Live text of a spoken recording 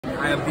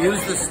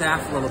abused the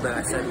staff a little bit.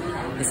 I said,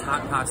 this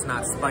hot pot's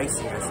not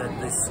spicy. I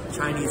said, this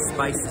Chinese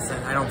spices,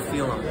 I don't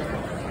feel them.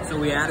 So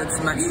we added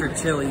some extra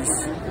chilies,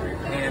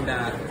 and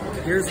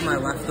here's my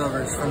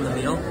leftovers from the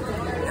meal.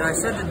 And I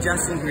said to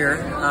Jesse here,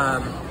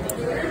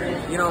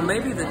 you know,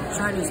 maybe the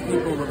Chinese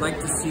people would like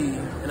to see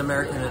an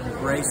American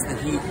embrace the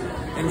heat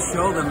and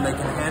show them they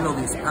can handle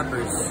these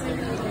peppers.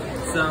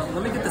 So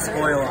let me get this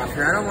oil off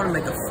here. I don't want to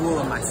make a fool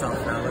of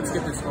myself now. Let's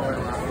get this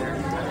oil off here.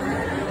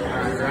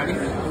 Are you ready?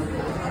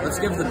 Let's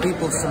give the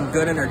people some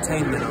good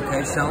entertainment,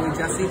 okay? Shall we,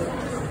 Jesse?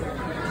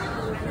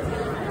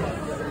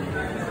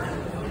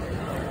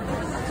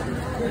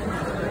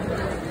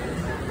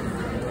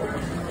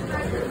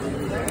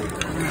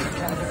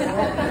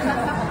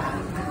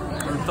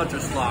 I'm such a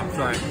slob,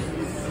 sorry.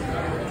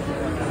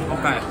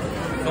 Okay,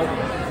 so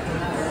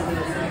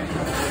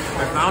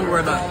I found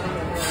where the,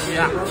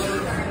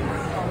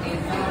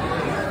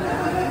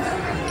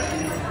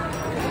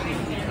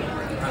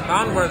 I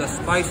found where the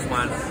spice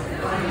went,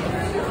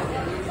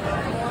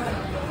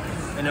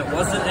 and it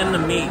wasn't in the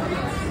meat.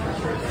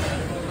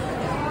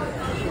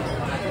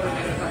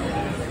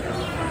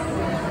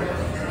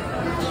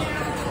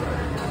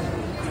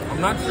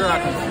 I'm not sure I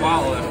can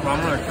swallow it, but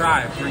I'm gonna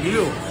try it for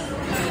you.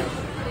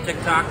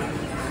 TikTok.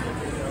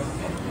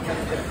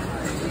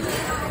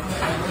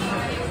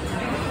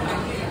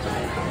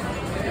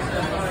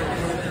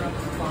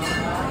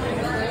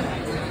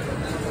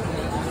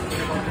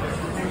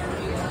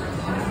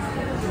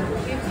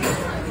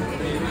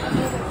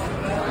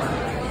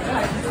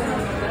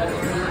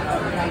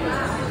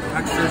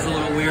 Texture's a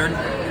little weird.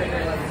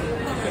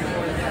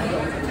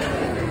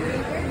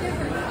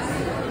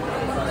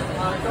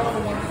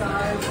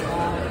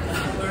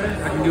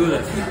 I can do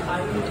this.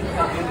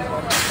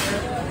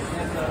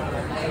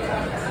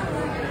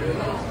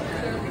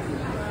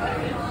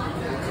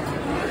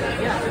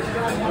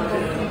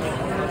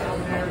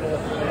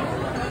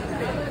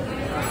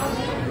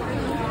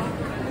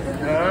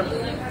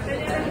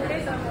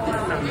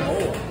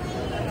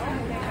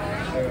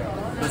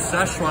 The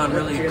Szechuan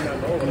really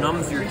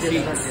numbs your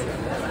cheeks.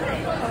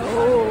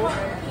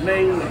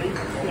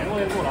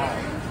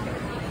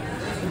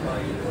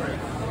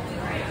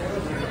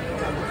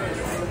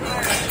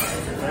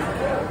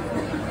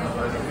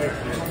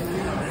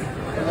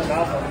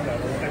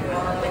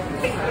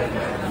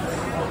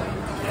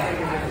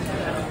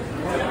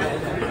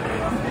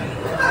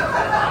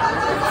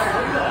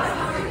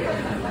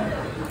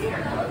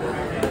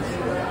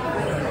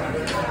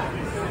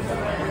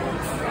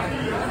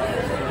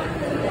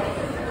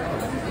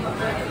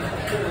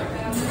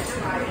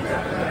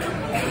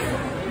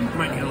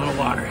 Might need a little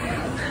water.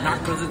 Not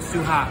because it's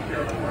too hot.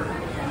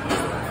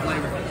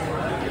 Flavor.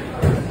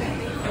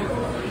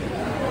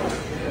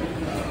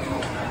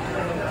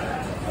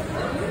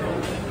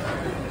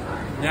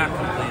 Yeah,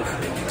 please.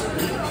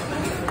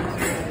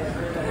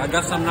 I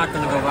guess I'm not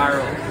gonna go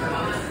viral.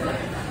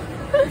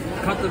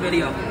 Cut the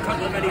video. Cut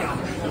the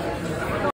video.